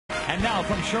And now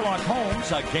from Sherlock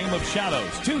Holmes, A Game of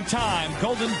Shadows, two-time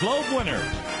Golden Globe winner,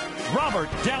 Robert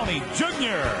Downey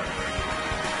Jr.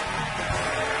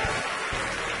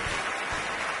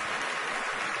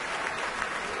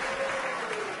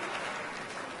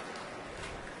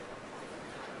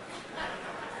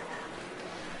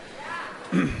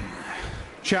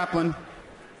 Chaplin,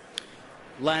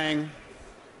 Lang,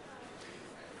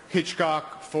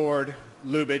 Hitchcock, Ford,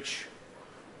 Lubitsch,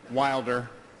 Wilder,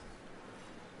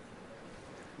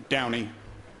 Downey,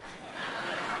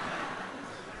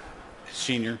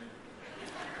 Sr.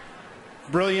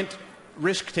 Brilliant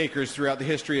risk takers throughout the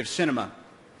history of cinema.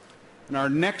 And our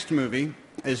next movie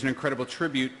is an incredible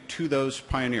tribute to those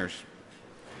pioneers.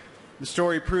 The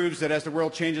story proves that as the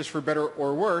world changes for better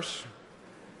or worse,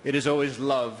 it is always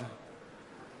love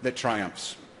that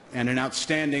triumphs. And an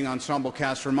outstanding ensemble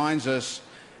cast reminds us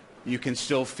you can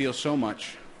still feel so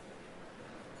much,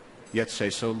 yet say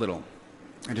so little.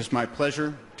 It is my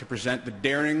pleasure to present the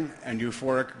daring and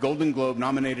euphoric Golden Globe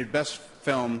nominated Best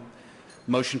Film,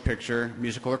 Motion Picture,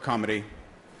 Musical or Comedy,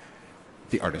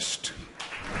 The Artist.